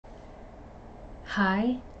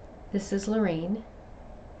Hi, this is Lorraine,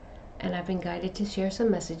 and I've been guided to share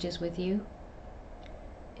some messages with you.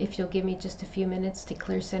 If you'll give me just a few minutes to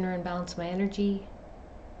clear, center, and balance my energy,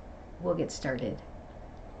 we'll get started.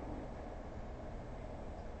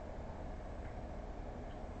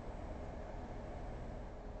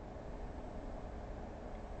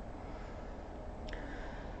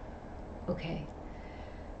 Okay,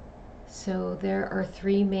 so there are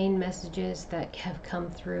three main messages that have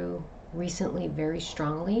come through recently very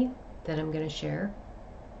strongly that I'm going to share.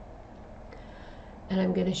 And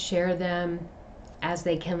I'm going to share them as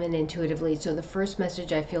they come in intuitively. So the first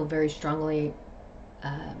message I feel very strongly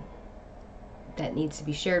that needs to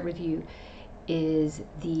be shared with you is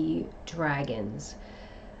the dragons.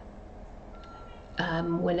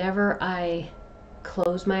 Whenever I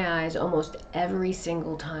close my eyes, almost every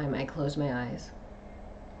single time I close my eyes,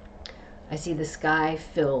 I see the sky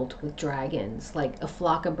filled with dragons, like a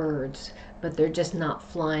flock of birds, but they're just not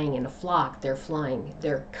flying in a flock, they're flying,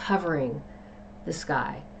 they're covering the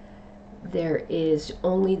sky. There is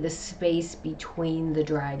only the space between the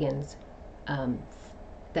dragons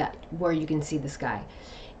that where you can see the sky.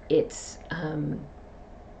 It's an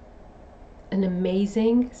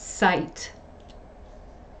amazing sight.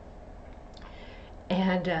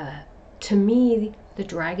 And to me, the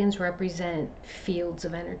dragons represent fields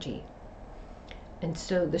of energy. And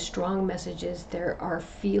so the strong message is there are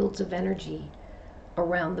fields of energy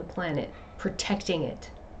around the planet, protecting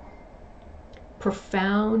it.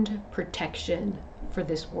 Profound protection for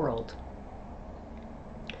this world.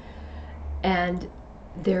 And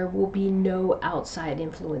there will be no outside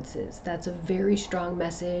influences. That's a very strong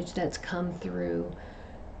message that's come through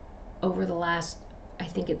over the last, I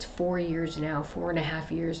think it's 4 years now,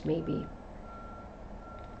 4.5 years maybe.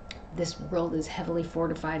 This world is heavily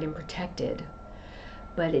fortified and protected,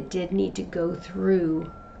 but it did need to go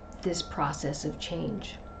through this process of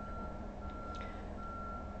change.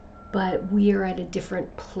 But we are at a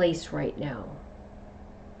different place right now.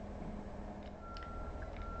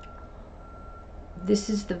 This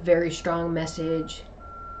is the very strong message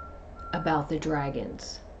about the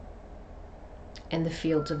dragons and the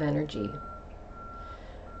fields of energy.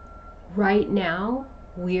 Right now,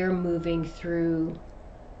 we're moving through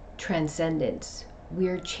transcendence.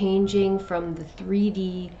 We're changing from the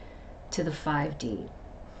 3D to the 5D.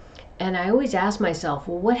 And I always ask myself,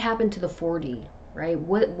 well, what happened to the 4D, right?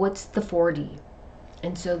 What's the 4D?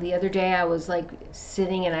 And so the other day I was like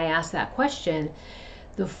sitting and I asked that question.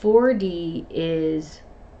 The 4D is,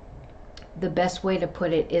 the best way to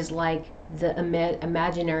put it is like the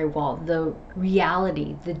imaginary wall, the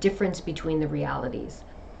reality, the difference between the realities.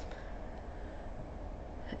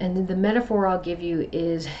 And the metaphor I'll give you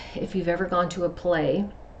is, if you've ever gone to a play,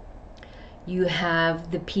 you have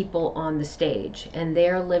the people on the stage and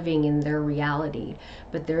they're living in their reality,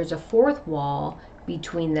 but there's a fourth wall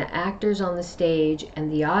between the actors on the stage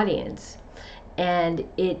and the audience, and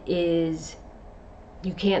it is,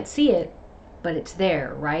 you can't see it, but it's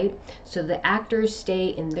there, right? So the actors stay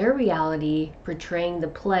in their reality portraying the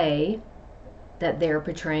play that they're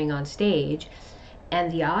portraying on stage,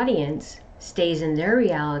 and the audience stays in their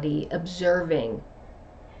reality observing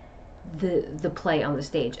the play on the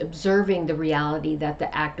stage, observing the reality that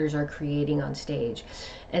the actors are creating on stage.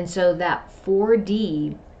 And so that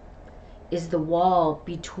 4D is the wall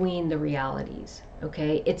between the realities,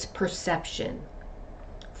 okay? It's perception.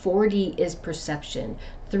 4D is perception.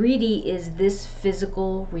 3D is this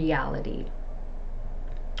physical reality.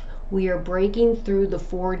 We are breaking through the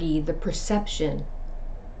 4D, the perception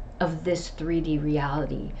of this 3D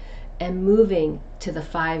reality, and moving to the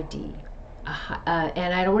 5D.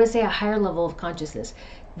 And I don't want to say a higher level of consciousness.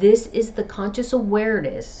 This is the conscious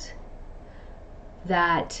awareness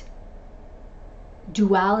that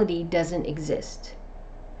duality doesn't exist.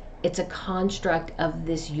 It's a construct of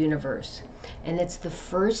this universe. And it's the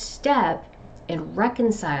first step in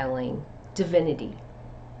reconciling divinity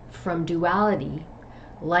from duality,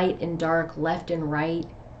 light and dark, left and right,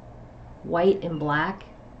 white and black,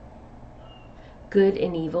 good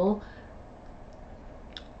and evil,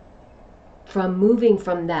 from moving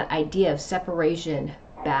from that idea of separation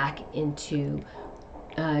back into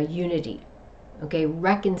unity, okay,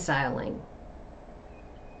 reconciling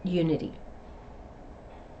unity.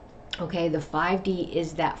 Okay, the 5D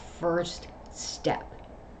is that first step.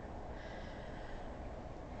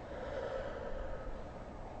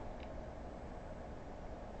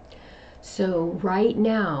 So right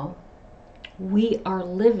now, we are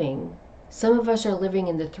living, some of us are living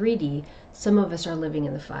in the 3D, some of us are living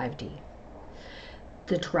in the 5D.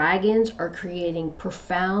 The dragons are creating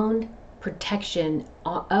profound protection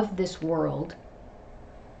of this world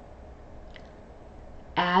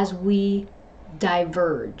as we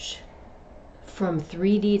diverge from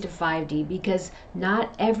 3D to 5D, because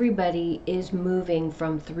not everybody is moving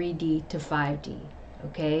from 3D to 5D,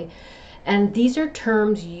 okay? And these are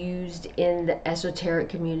terms used in the esoteric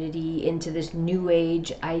community, into this new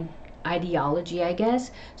age ideology, I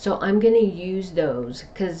guess. So I'm going to use those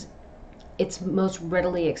because it's most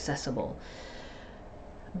readily accessible.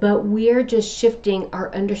 But we are just shifting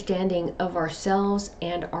our understanding of ourselves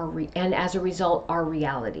and and as a result our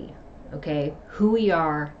reality, okay? Who we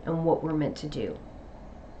are and what we're meant to do.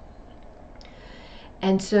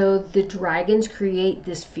 And so the dragons create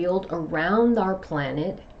this field around our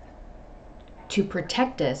planet to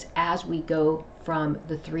protect us as we go from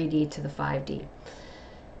the 3D to the 5D.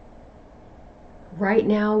 Right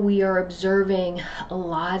now we are observing a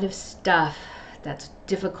lot of stuff that's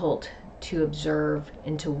difficult to observe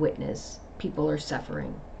and to witness. People are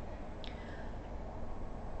suffering.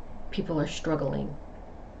 People are struggling.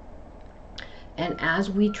 And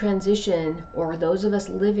as we transition, or those of us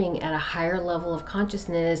living at a higher level of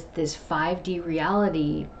consciousness, this 5D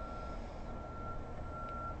reality,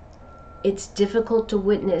 it's difficult to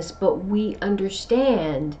witness, but we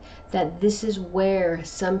understand that this is where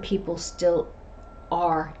some people still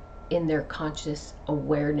are in their conscious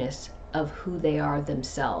awareness of who they are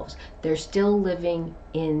themselves. They're still living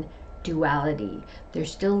in duality. They're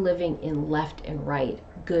still living in left and right,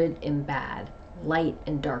 good and bad, light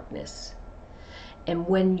and darkness. And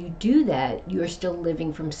when you do that, you're still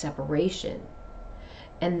living from separation.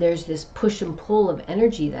 And there's this push and pull of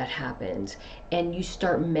energy that happens, and you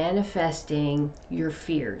start manifesting your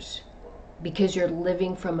fears because you're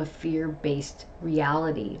living from a fear-based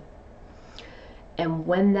reality. And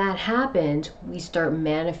when that happens, we start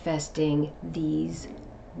manifesting these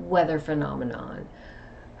weather phenomenon.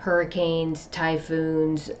 Hurricanes,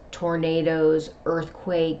 typhoons, tornadoes,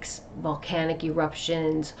 earthquakes, volcanic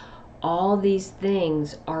eruptions. All these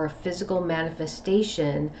things are a physical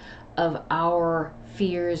manifestation of our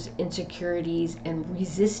fears, insecurities, and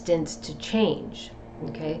resistance to change.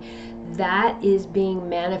 Okay? That is being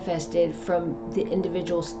manifested from the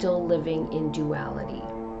individual still living in duality.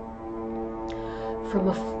 From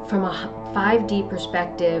a 5D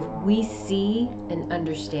perspective, we see and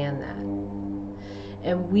understand that.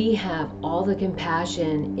 And we have all the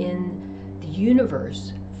compassion in the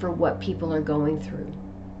universe for what people are going through.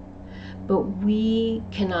 But we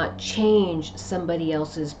cannot change somebody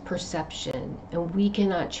else's perception, and we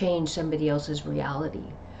cannot change somebody else's reality.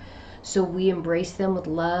 So we embrace them with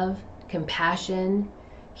love, compassion,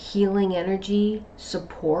 healing energy,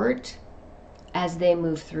 support as they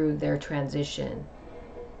move through their transition.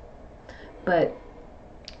 But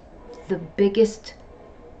the biggest,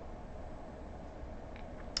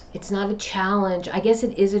 it's not a challenge, I guess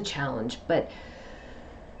it is a challenge, but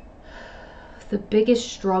the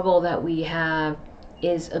biggest struggle that we have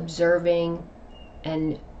is observing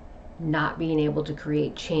and not being able to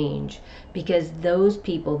create change, because those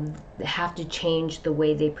people have to change the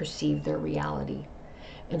way they perceive their reality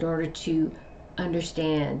in order to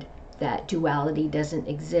understand that duality doesn't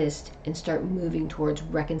exist and start moving towards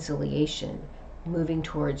reconciliation, moving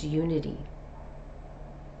towards unity.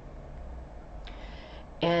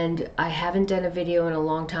 And I haven't done a video in a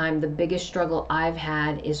long time. The biggest struggle I've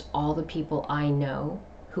had is all the people I know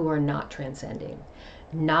who are not transcending,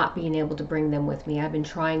 not being able to bring them with me. I've been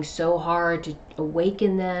trying so hard to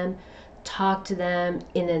awaken them, talk to them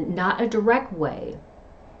in a not a direct way,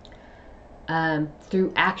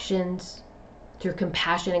 through actions, through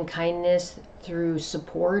compassion and kindness, through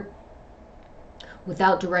support,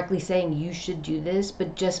 without directly saying you should do this,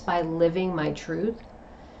 but just by living my truth.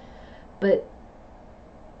 But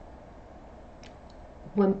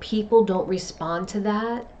when people don't respond to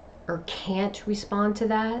that, or can't respond to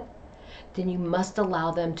that, then you must allow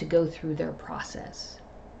them to go through their process.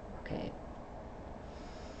 Okay?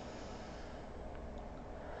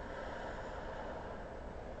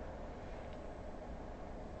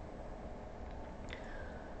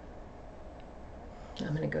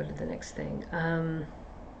 I'm going to go to the next thing.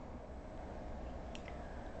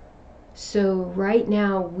 So right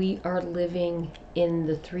now we are living in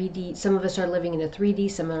the 3D. Some of us are living in the 3D,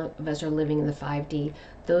 some of us are living in the 5D.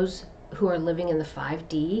 Those who are living in the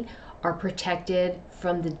 5D are protected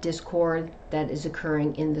from the discord that is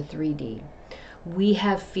occurring in the 3D. We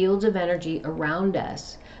have fields of energy around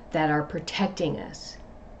us that are protecting us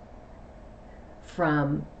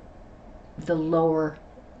from the lower,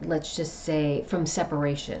 let's just say, from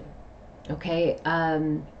separation. Okay?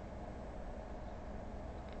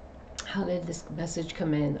 How did this message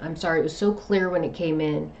come in? I'm sorry, it was so clear when it came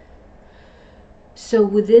in. So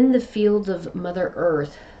within the fields of Mother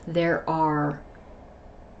Earth, there are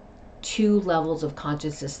two levels of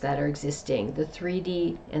consciousness that are existing, the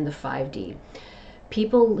 3D and the 5D.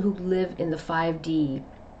 People who live in the 5D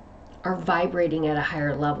are vibrating at a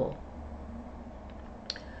higher level.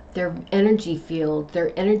 Their energy field,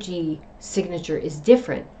 their energy signature is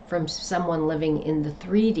different from someone living in the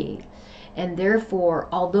 3D. And therefore,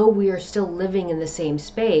 although we are still living in the same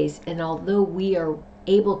space, and although we are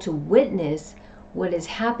able to witness what is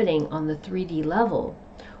happening on the 3D level,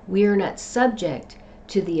 we are not subject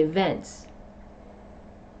to the events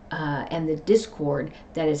and the discord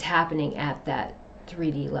that is happening at that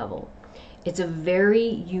 3D level. It's a very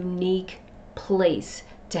unique place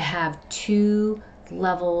to have two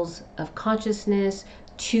levels of consciousness,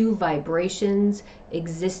 two vibrations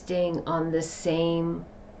existing on the same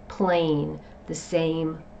plane, the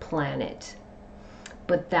same planet.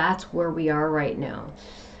 But that's where we are right now.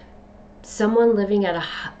 Someone living at a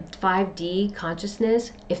 5D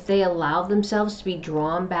consciousness, if they allow themselves to be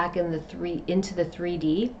drawn back into the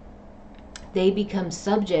 3D, they become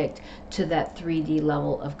subject to that 3D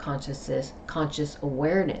level of consciousness, conscious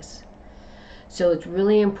awareness. So it's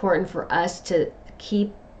really important for us to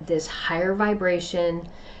keep this higher vibration,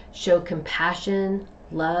 show compassion,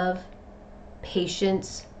 love,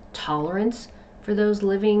 patience, tolerance for those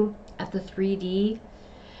living at the 3D,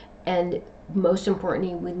 and most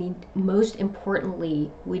importantly,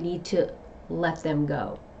 we need to let them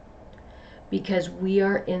go, because we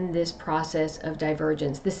are in this process of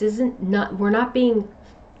divergence. We're not being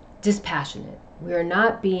dispassionate. We are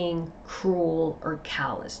not being cruel or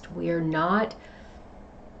calloused. We are not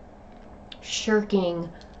shirking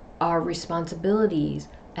our responsibilities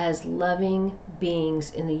as loving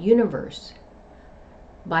beings in the universe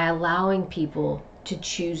by allowing people to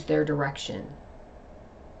choose their direction.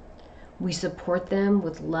 We support them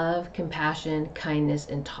with love, compassion, kindness,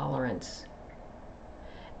 and tolerance.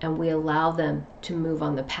 And we allow them to move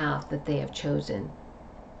on the path that they have chosen.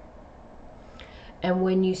 And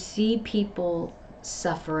when you see people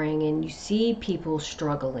suffering and you see people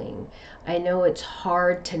struggling, I know it's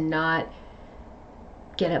hard to not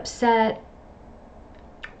get upset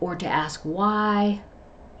or to ask why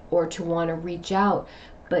or to want to reach out.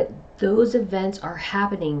 But those events are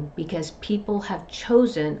happening because people have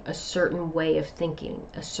chosen a certain way of thinking,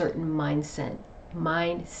 a certain mindset,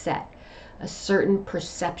 a certain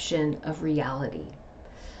perception of reality.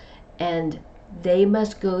 And they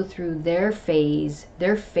must go through their phases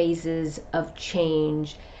of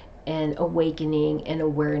change and awakening and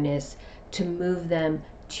awareness to move them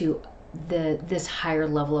to this higher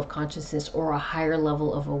level of consciousness, or a higher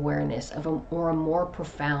level of awareness, or a more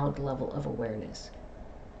profound level of awareness.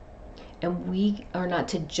 And we are not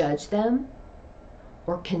to judge them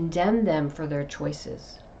or condemn them for their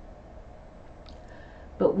choices.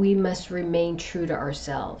 But we must remain true to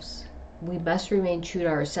ourselves. We must remain true to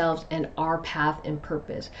ourselves and our path and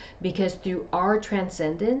purpose. Because through our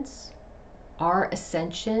transcendence, our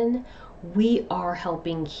ascension, we are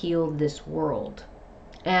helping heal this world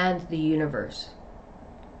and the universe.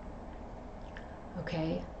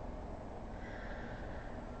 Okay?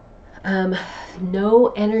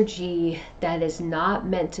 No energy that is not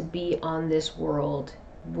meant to be on this world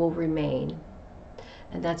will remain.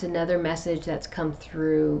 And that's another message that's come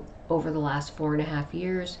through over the last 4.5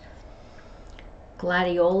 years.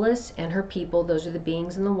 Gladiolus and her people, those are the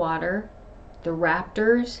beings in the water. The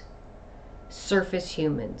raptors, surface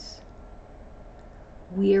humans.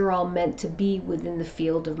 We are all meant to be within the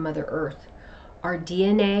field of Mother Earth. Our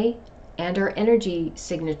DNA and our energy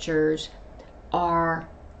signatures are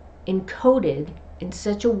encoded in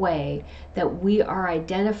such a way that we are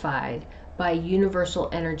identified by universal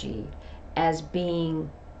energy as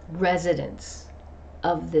being residents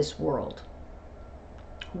of this world.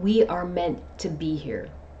 We are meant to be here.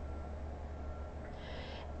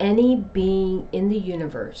 Any being in the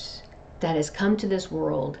universe that has come to this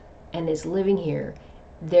world and is living here,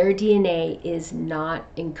 their DNA is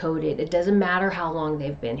not encoded. It doesn't matter how long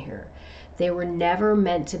they've been here. They were never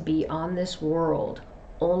meant to be on this world.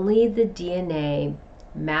 Only the DNA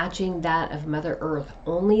matching that of Mother Earth,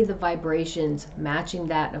 only the vibrations matching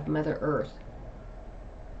that of Mother Earth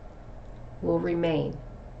will remain.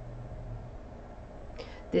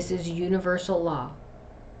 This is universal law.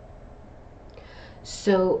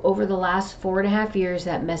 So over the last 4.5 years,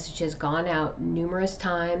 that message has gone out numerous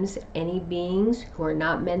times. Any beings who are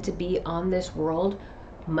not meant to be on this world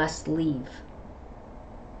must leave.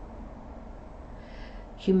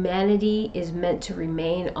 Humanity is meant to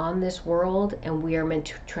remain on this world, and we are meant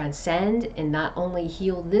to transcend and not only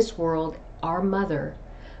heal this world, our mother,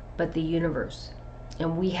 but the universe.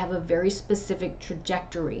 And we have a very specific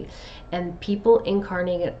trajectory, and people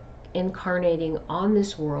incarnating on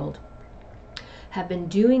this world have been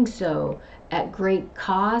doing so at great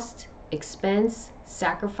cost, expense,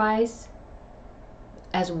 sacrifice,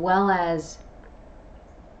 as well as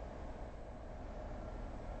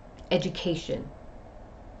education,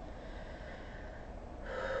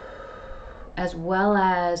 as well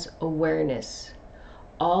as awareness.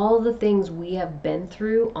 All the things we have been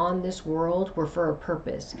through on this world were for a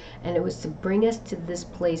purpose, and it was to bring us to this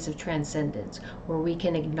place of transcendence where we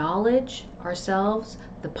can acknowledge ourselves,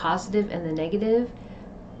 the positive and the negative,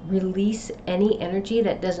 release any energy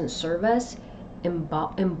that doesn't serve us,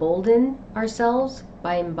 embolden ourselves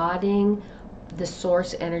by embodying the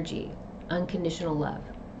source energy, unconditional love,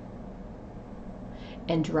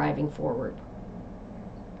 and driving forward.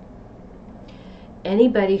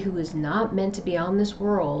 Anybody who is not meant to be on this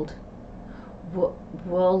world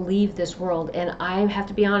will leave this world. And I have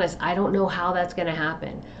to be honest, I don't know how that's going to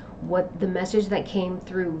happen. What the message that came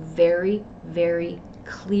through very, very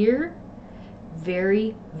clear,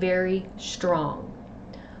 very, very strong.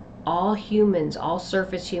 All humans, all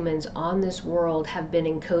surface humans on this world have been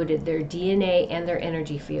encoded, their DNA and their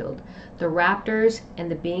energy field. The raptors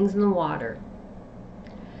and the beings in the water,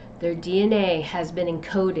 their DNA has been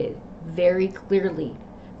encoded very clearly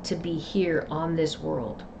to be here on this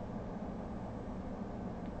world.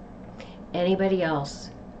 Anybody else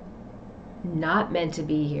not meant to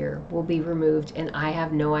be here will be removed, and I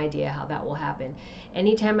have no idea how that will happen.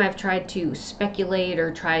 Anytime I've tried to speculate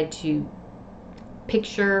or tried to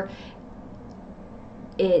picture,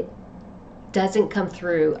 it doesn't come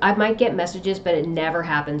through. I might get messages, but it never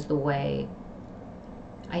happens the way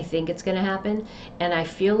I think it's going to happen. And I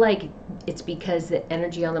feel like it's because the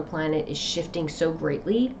energy on the planet is shifting so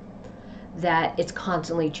greatly that it's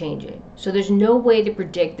constantly changing. So there's no way to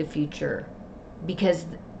predict the future because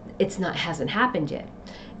hasn't happened yet.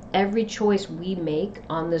 Every choice we make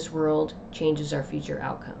on this world changes our future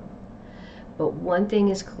outcome. But one thing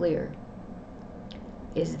is clear,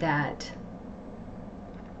 is that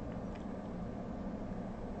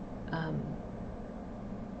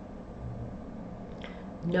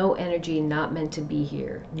no energy not meant to be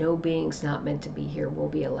here, no beings not meant to be here will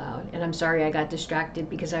be allowed. And I'm sorry I got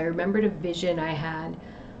distracted because I remembered a vision I had.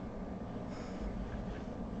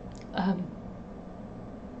 I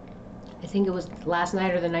think it was last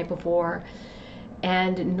night or the night before.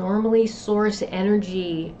 And normally source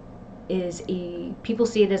energy is people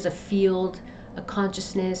see it as a field, a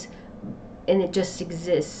consciousness, and it just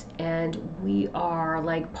exists. And we are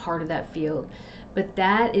like part of that field. But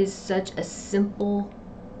that is such a simple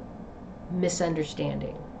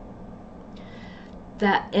misunderstanding.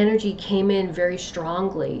 That energy came in very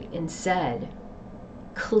strongly and said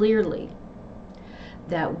clearly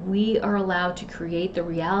that we are allowed to create the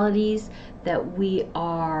realities that we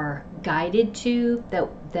are guided to,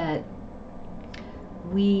 that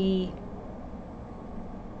we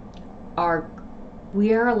are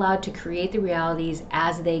allowed to create the realities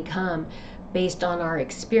as they come based on our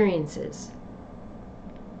experiences.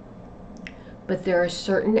 But there are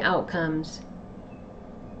certain outcomes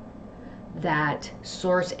that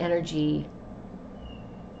source energy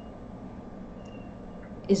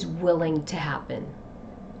is willing to happen.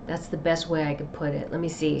 That's the best way I could put it. Let me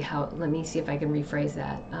see if I can rephrase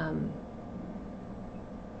that.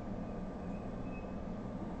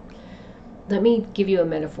 Let me give you a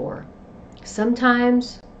metaphor.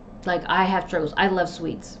 Sometimes, like, I have struggles. I love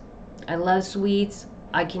sweets.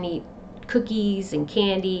 I can eat cookies and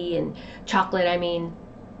candy and chocolate.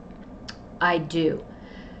 I do.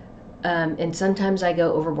 And sometimes I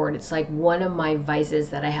go overboard. It's like one of my vices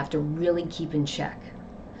that I have to really keep in check.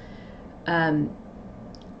 And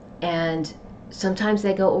sometimes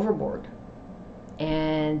I go overboard.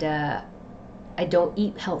 And I don't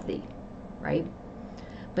eat healthy, right?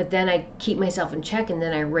 But then I keep myself in check, and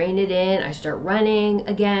then I rein it in. I start running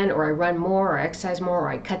again, or I run more, or I exercise more, or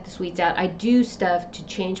I cut the sweets out. I do stuff to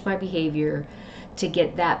change my behavior to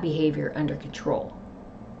get that behavior under control,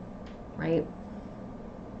 right?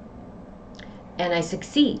 And I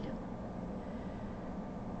succeed.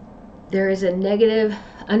 There is a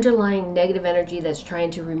underlying negative energy that's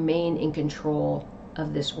trying to remain in control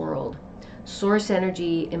of this world. Source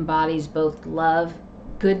energy embodies both love,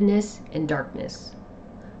 goodness, and darkness.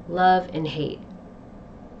 Love and hate,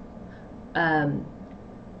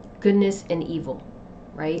 goodness and evil,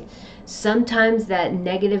 right? Sometimes that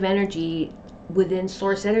negative energy within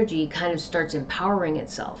source energy kind of starts empowering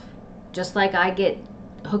itself. Just like I get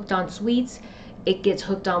hooked on sweets, it gets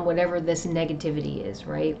hooked on whatever this negativity is,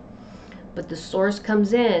 right? But the source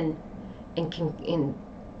comes in and can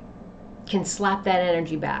slap that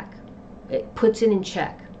energy back. It puts it in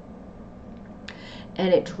check.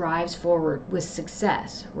 And it drives forward with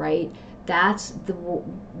success, right? that's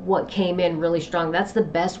what came in really strong. That's the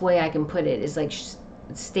best way I can put it, is like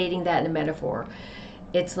stating that in a metaphor.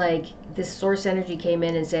 It's like this source energy came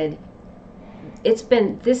in and said,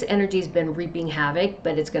 this energy's been reaping havoc,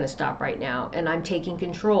 but it's going to stop right now, and I'm taking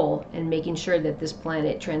control and making sure that this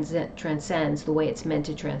planet transcends the way it's meant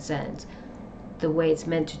to transcend,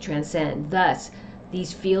 thus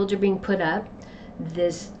these fields are being put up.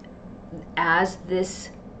 As this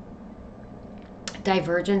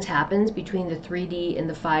divergence happens between the 3D and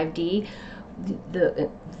the 5D,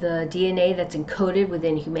 the DNA that's encoded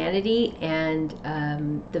within humanity and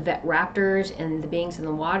the vet raptors and the beings in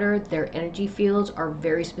the water, their energy fields are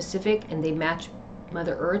very specific and they match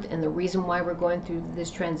Mother Earth. And the reason why we're going through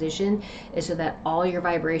this transition is so that all your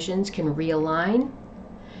vibrations can realign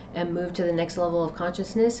and move to the next level of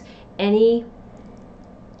consciousness. Any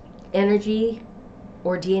energy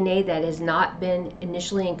or DNA that has not been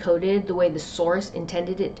initially encoded the way the source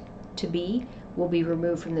intended it to be will be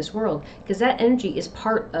removed from this world, because that energy is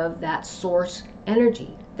part of that source energy,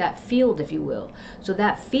 that field, if you will. So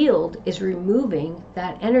that field is removing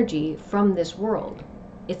that energy from this world.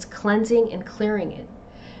 It's cleansing and clearing it.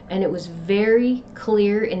 And it was very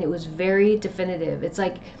clear and it was very definitive.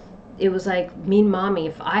 It was like Mean Mommy,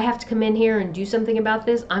 if I have to come in here and do something about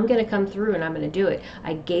this, I'm going to come through and I'm going to do it.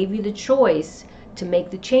 I gave you the choice to make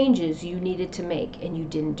the changes you needed to make, and you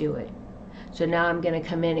didn't do it. So now I'm going to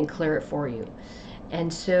come in and clear it for you.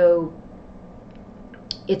 And so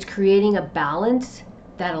it's creating a balance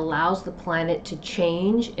that allows the planet to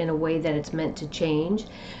change in a way that it's meant to change.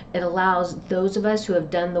 It allows those of us who have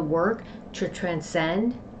done the work to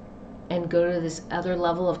transcend and go to this other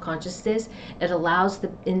level of consciousness. It allows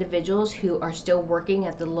the individuals who are still working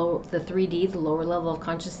at the 3D, the lower level of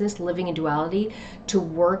consciousness, living in duality, to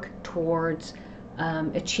work towards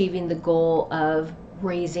achieving the goal of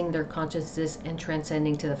raising their consciousness and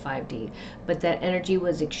transcending to the 5D. But that energy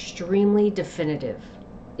was extremely definitive.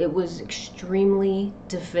 It was extremely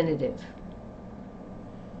definitive.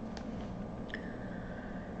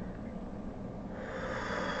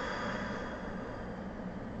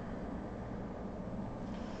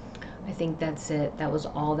 I think that's it. That was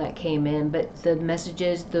all that came in. But the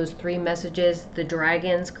messages, those 3 messages, the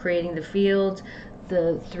dragons creating the fields,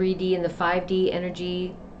 the 3D and the 5D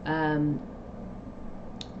energy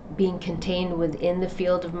being contained within the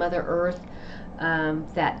field of Mother Earth,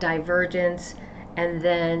 that divergence, and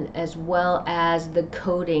then as well as the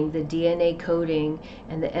coding, the DNA coding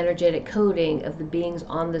and the energetic coding of the beings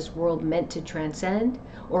on this world meant to transcend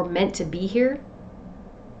or meant to be here.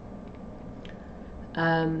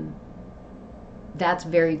 That's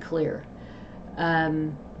very clear.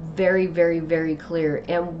 Very, very, very clear.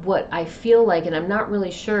 And what I feel like, and I'm not really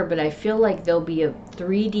sure, but I feel like there'll be a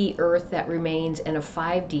 3D Earth that remains and a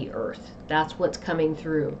 5D Earth. That's what's coming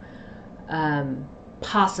through.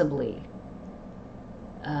 Possibly.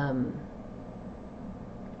 And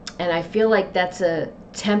I feel like that's a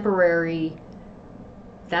temporary,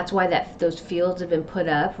 that's why those fields have been put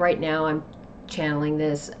up. Right now I'm channeling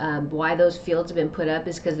this. Why those fields have been put up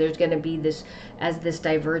is because there's going to be this, as this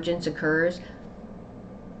divergence occurs,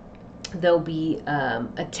 there'll be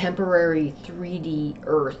a temporary 3D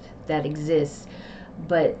Earth that exists,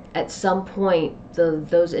 but at some point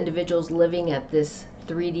those individuals living at this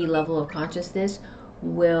 3D level of consciousness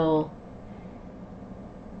will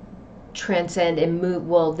transcend and move.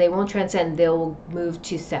 Well, they won't transcend, they'll move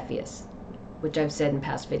to Cepheus, which I've said in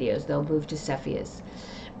past videos. They'll move to Cepheus.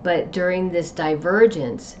 But during this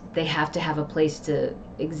divergence, they have to have a place to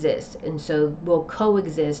exist, and so we'll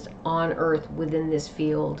coexist on Earth within this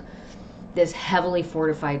field, this heavily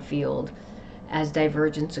fortified field, as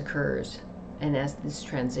divergence occurs and as this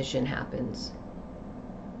transition happens.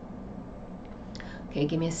 Okay,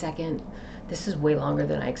 give me a second. This is way longer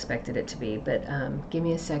than I expected it to be, but give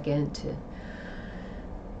me a second to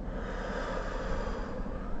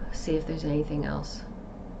see if there's anything else.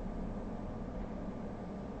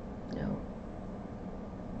 No,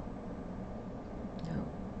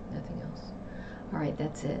 nothing else. All right,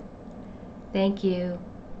 that's it. Thank you.